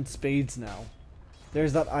off in spades now.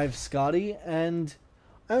 There's that I've Scotty, and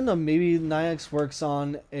I don't know, maybe Nyax works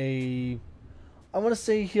on a... I want to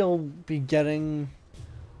say he'll be getting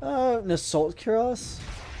an Assault Cuirass.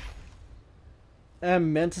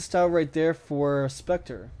 And Manta Style right there for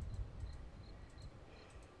Spectre.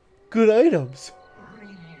 Good items.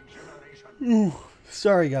 Ooh,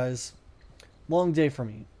 sorry guys. Long day for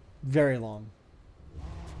me. Very long.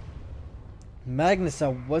 Magnus,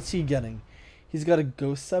 now what's he getting? He's got a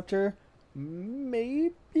Ghost Scepter?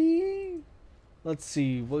 Maybe? Let's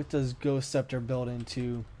see, what does Ghost Scepter build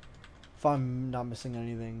into? If I'm not missing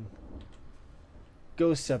anything.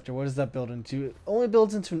 Ghost Scepter, what does that build into? It only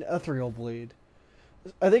builds into an Ethereal Blade.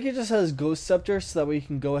 I think it just has Ghost Scepter so that way you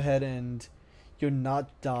can go ahead and, you know,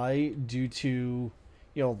 not die due to,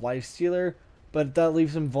 you know, Lifestealer. But that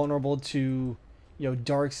leaves him vulnerable to, you know,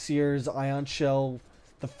 Dark Seer's Ion Shell,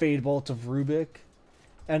 the Fade Bolt of Rubick,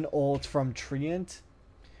 and ult from Treant,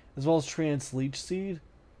 as well as Treant's Leech Seed.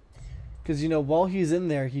 Because, you know, while he's in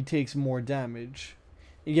there, he takes more damage.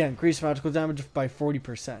 Again, increased magical damage by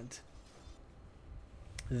 40%.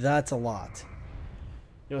 That's a lot.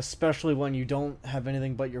 You know, especially when you don't have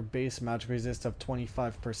anything but your base magic resist of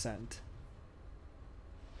 25%.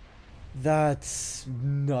 That's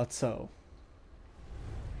nutso.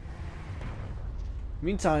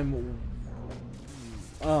 Meantime,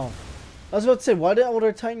 oh, I was about to say, why did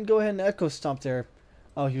Elder Titan go ahead and Echo Stomp there?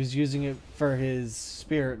 Oh, he was using it for his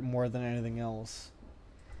spirit more than anything else.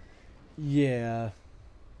 Yeah.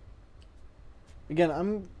 Again,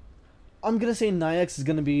 I'm gonna say Nyax is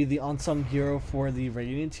gonna be the unsung hero for the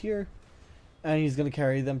Radiant here, and he's gonna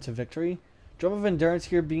carry them to victory. Drum of Endurance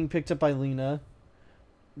here being picked up by Lina.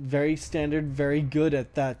 Very standard, very good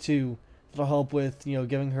at that too. That'll help with, you know,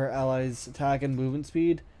 giving her allies attack and movement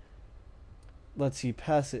speed. Let's see,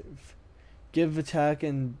 passive. Give attack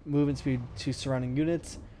and movement speed to surrounding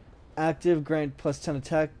units. Active, grant plus 10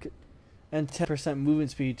 attack and 10%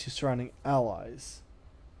 movement speed to surrounding allies.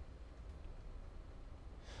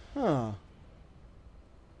 Huh.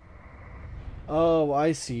 Oh,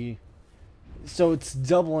 I see. So it's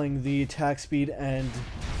doubling the attack speed and...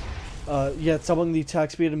 yeah, it's doubling the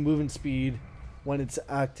attack speed and movement speed when it's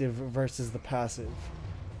active versus the passive.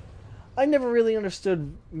 I never really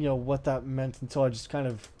understood, you know, what that meant until I just kind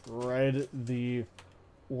of read the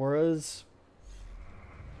auras.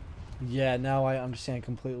 Yeah, now I understand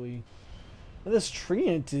completely. And this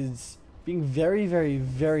Treant is being very, very,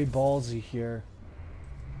 very ballsy here.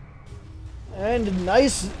 And a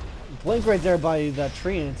nice blink right there by that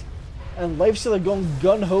Treant. And Lifestealer going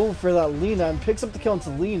gun-ho for that Lina and picks up the kill into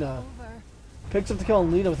Lina. Picks up the kill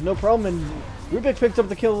on Lina with no problem, and Rubick picked up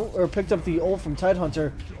the kill, or picked up the ult from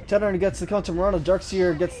Tidehunter. Tidehunter gets the kill onto Mirana,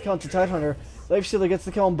 Darkseer gets the kill onto Tidehunter. Lifestealer gets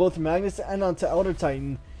the kill on both Magnus and onto Elder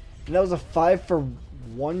Titan. And that was a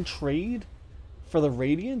 5-for-1 trade for the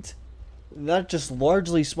Radiant. That just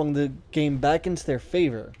largely swung the game back into their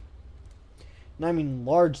favor. And I mean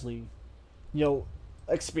largely. You know,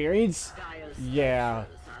 experience? Yeah.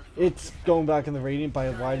 It's going back in the Radiant by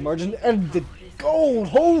a wide margin. And the gold!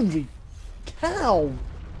 Holy cow!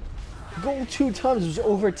 Gold 2 times was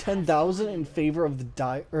over 10,000 in favor of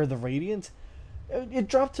the Radiant. It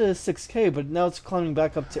dropped to 6k, but now it's climbing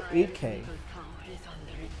back up to 8k.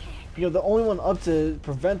 You know, the only one up to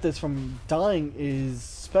prevent this from dying is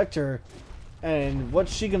Spectre, and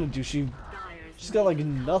what's she gonna do? She's got like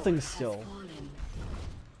nothing still.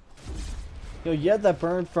 You know, yeah, that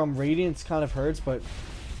burn from Radiance kind of hurts, but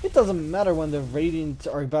it doesn't matter when the Radiant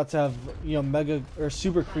are about to have, you know, mega or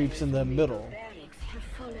super creeps in the middle.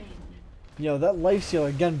 You know, that Lifestealer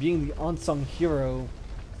again being the unsung hero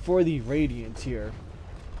for the Radiant here.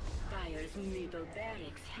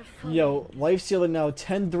 Yo, Lifestealer now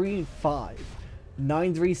 10-3-5,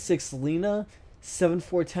 9-3-6 Lina,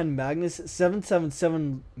 7-4-10 Magnus,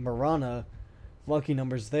 7-7-7 Mirana, lucky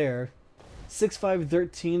numbers there.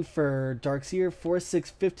 6-5-13 for Darkseer,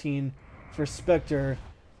 4-6-15 for Spectre,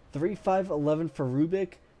 3-5-11 for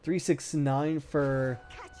Rubick, 3-6-9 for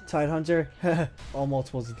Tidehunter, all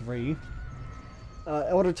multiples of 3.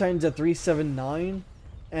 Elder Titan's at 3-7-9,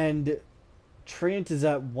 and Treant is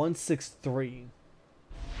at 1-6-3.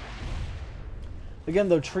 Again,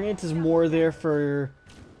 though, Treant is more there for,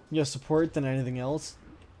 support than anything else.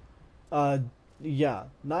 Yeah.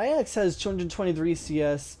 Nyax has 223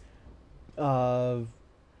 CS. That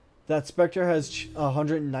Spectre has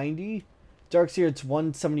 190. Darkseer it's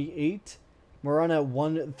 178. Mirana at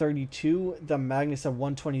 132. The Magnus at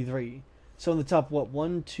 123. So in the top, what?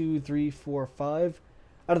 1, 2, 3, 4, 5.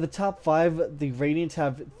 Out of the top 5, the Radiant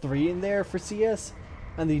have 3 in there for CS.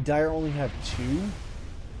 And the Dire only have 2.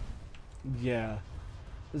 Yeah.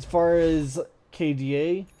 As far as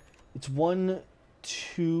KDA, it's 1,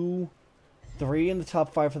 2, 3 in the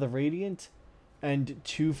top 5 for the Radiant. And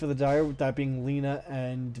 2 for the Dire, with that being Lina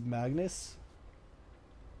and Magnus.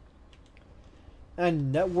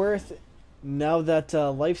 And net worth, now that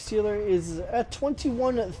Lifestealer is at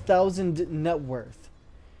 21,000 net worth.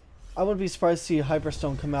 I wouldn't be surprised to see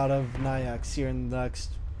Hyperstone come out of Nyax here in the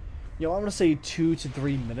next, I'm going to say 2 to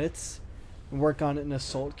 3 minutes. And work on an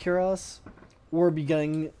Assault Cuirass. Or be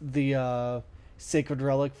getting the Sacred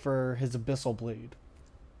Relic for his Abyssal Blade.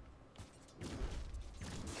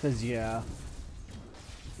 Because, yeah.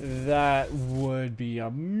 That would be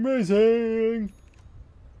amazing!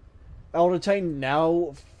 Elder Titan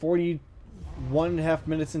now, 41.5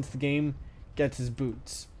 minutes into the game, gets his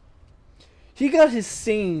boots. He got his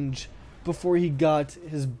Sage before he got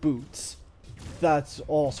his boots. That's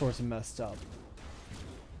all sorts of messed up.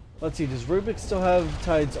 Let's see, does Rubick still have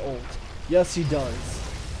Tide's ult? Yes, he does.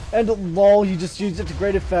 And lol, he just used it to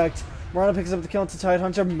great effect. Mirana picks up the kill to Tide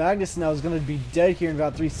Hunter. Magnus now is going to be dead here in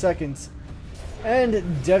about 3 seconds.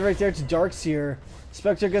 And dead right there to Darkseer.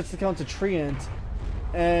 Spectre gets the count to Treant.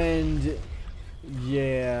 And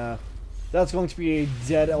yeah, that's going to be a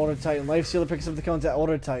dead Elder Titan. Lifestealer picks up the count to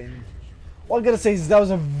Elder Titan. All I gotta say is that was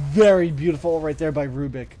a very beautiful ult right there by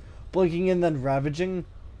Rubick. Blinking in, then ravaging.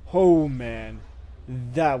 Oh man,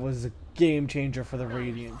 that was a game changer for the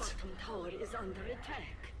Radiant.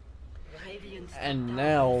 And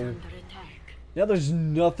now there's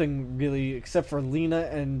nothing really except for Lina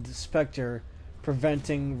and Spectre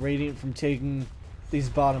preventing Radiant from taking these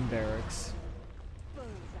bottom barracks.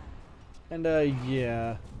 And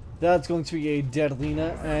yeah, that's going to be a dead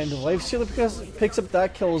Lina, and Lifestealer picks up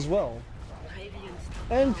that kill as well.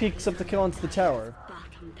 And picks up the kill onto the tower.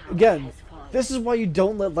 Again, this is why you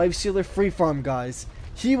don't let Lifestealer free farm, guys.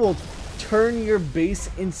 He will turn your base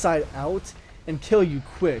inside out and kill you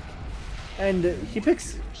quick. And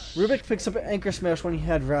Rubick picks up an Anchor Smash when he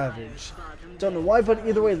had Ravage. Don't know why, but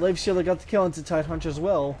either way, Lifestealer got the kill into Tide Hunter as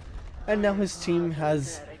well. And now his team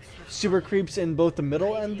has super creeps in both the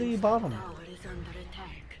middle and the bottom.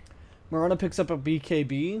 Mirana picks up a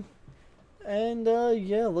BKB. And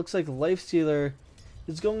yeah, looks like Lifestealer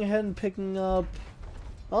is going ahead and picking up...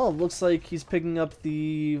 Oh, looks like he's picking up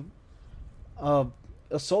the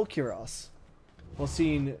Assault Cuirass. We'll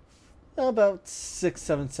see in about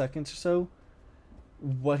 6-7 seconds or so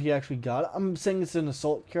what he actually got. I'm saying it's an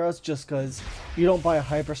Assault Cuirass just because you don't buy a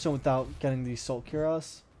Hyperstone without getting the Assault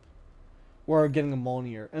Cuirass. Or getting a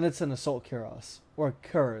Mjolnir. And it's an Assault Cuirass. Or a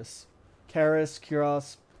Cuirass.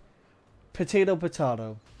 Cuirass.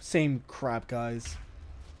 Potato. Same crap, guys.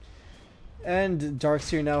 And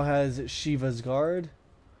Darkseer now has Shiva's Guard.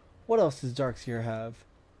 What else does Darkseer have?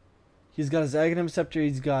 He's got his Aghanim Scepter,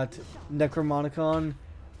 he's got Necromonicon,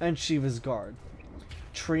 and Shiva's Guard.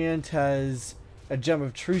 Treant has a Gem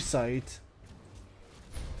of True Sight.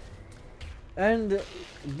 And it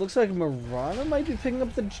looks like Mirana might be picking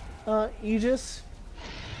up the Aegis.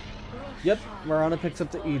 Yep, Mirana picks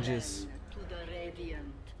up the Aegis.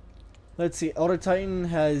 Let's see, Elder Titan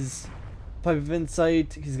has Pipe of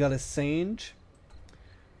Insight, he's got a Sage.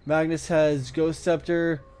 Magnus has Ghost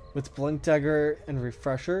Scepter with Blink Dagger and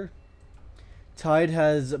Refresher. Tide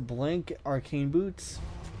has Blink, Arcane Boots.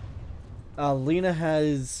 Lina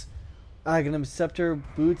has Aghanim Scepter,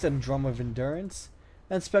 Boots, and Drum of Endurance.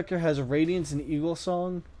 And Spectre has Radiance and Eagle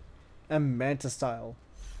Song and Manta Style.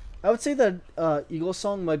 I would say that Eagle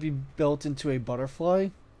Song might be built into a Butterfly.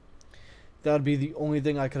 That would be the only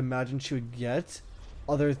thing I could imagine she would get,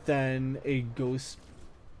 other than a Ghost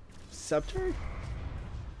Scepter,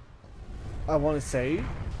 I want to say.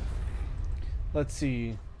 Let's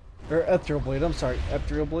see. Or Ethereal Blade, I'm sorry.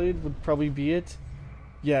 Ethereal Blade would probably be it.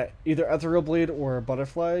 Yeah, either Ethereal Blade or a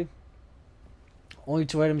Butterfly. Only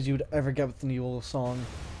 2 items you would ever get with an Eagle Song.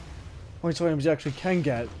 Only 2 items you actually can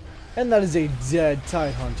get. And that is a dead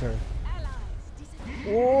Tide Hunter.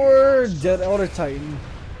 Or dead Elder Titan.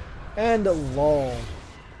 And lol.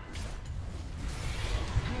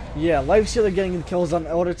 Yeah, Lifestealer getting the kills on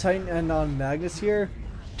Elder Titan and on Magnus here.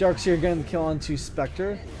 Darkseer getting the kill onto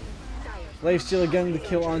Spectre. Lifestealer getting the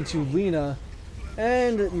kill onto Lina.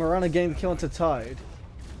 And Mirana getting the kill onto Tide.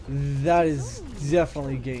 That is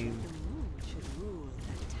definitely game.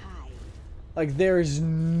 Like, there is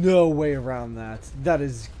no way around that. That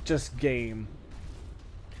is just game.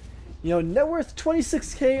 You know, net worth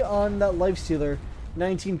 26k on that Lifestealer,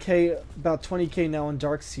 19k, about 20k now on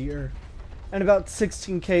Seer, and about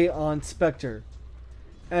 16k on Spectre,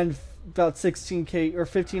 and about 16k or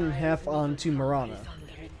 15.5 on to Mirana,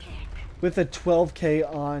 with a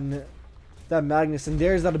 12k on that Magnus, and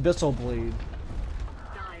there's that Abyssal Blade.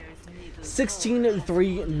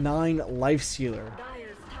 16-3-9 Lifestealer.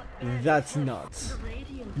 That's nuts.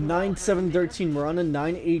 9-7-13 Mirana,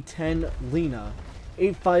 9-8-10 Lina,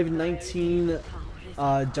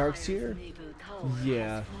 8-5-19 Seer.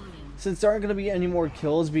 Yeah. Since there aren't going to be any more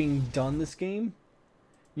kills being done this game,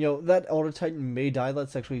 you know, that Elder Titan may die.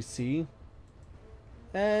 Let's actually see.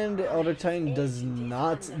 And Elder Titan does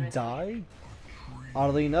not die.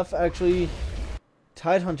 Oddly enough, actually,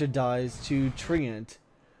 Tidehunter dies to Treant.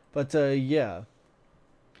 But, yeah.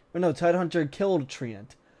 Or no, Tidehunter killed Treant.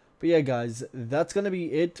 But yeah, guys, that's going to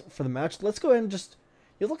be it for the match. Let's go ahead and just,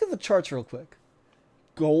 you look at the charts real quick.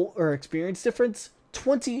 Goal or experience difference,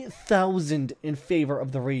 20,000 in favor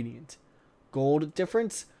of the Radiant. Gold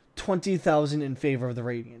difference, 20,000 in favor of the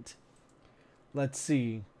Radiant. Let's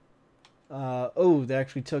see. Oh, they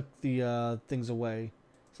actually took the things away.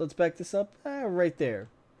 So let's back this up. Right there.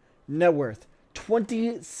 Net worth,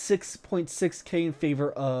 26.6k in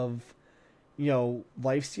favor of, you know,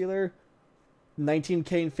 Lifestealer.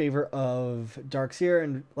 19k in favor of Seer,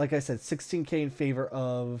 and like I said, 16k in favor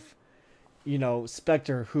of, you know,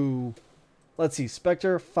 Spectre, who, let's see,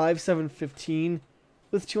 Spectre 5-7-15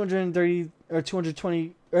 with 230 or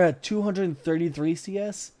 220 or 233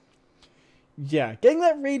 CS. Yeah, getting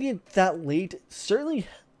that Radiant that late certainly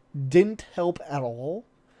didn't help at all.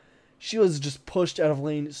 She was just pushed out of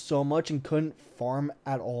lane so much and couldn't farm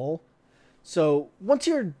at all. So once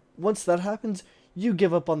that happens, you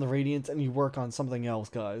give up on the Radiance and you work on something else,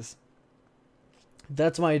 guys.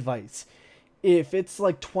 That's my advice. If it's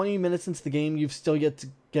like 20 minutes into the game, you've still yet to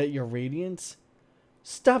get your Radiance,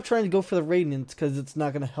 stop trying to go for the Radiance, because it's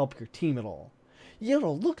not going to help your team at all. Yeah,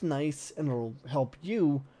 it'll look nice and it'll help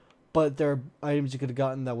you, but there are items you could have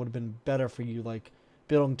gotten that would have been better for you, like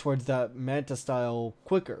building towards that Manta style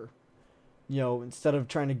quicker. You know, instead of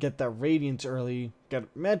trying to get that Radiance early,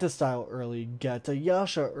 get Manta style early, get a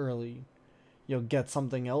Yasha early. You know, get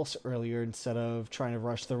something else earlier instead of trying to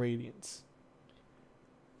rush the Radiance.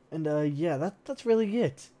 And, yeah, that's really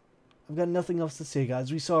it. I've got nothing else to say,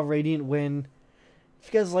 guys. We saw Radiant win.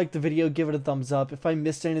 If you guys liked the video, give it a thumbs up. If I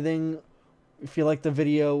missed anything, if you liked the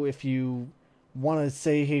video, if you want to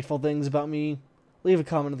say hateful things about me, leave a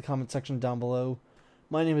comment in the comment section down below.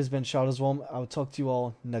 My name has been Shadowswalm. I will talk to you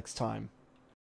all next time.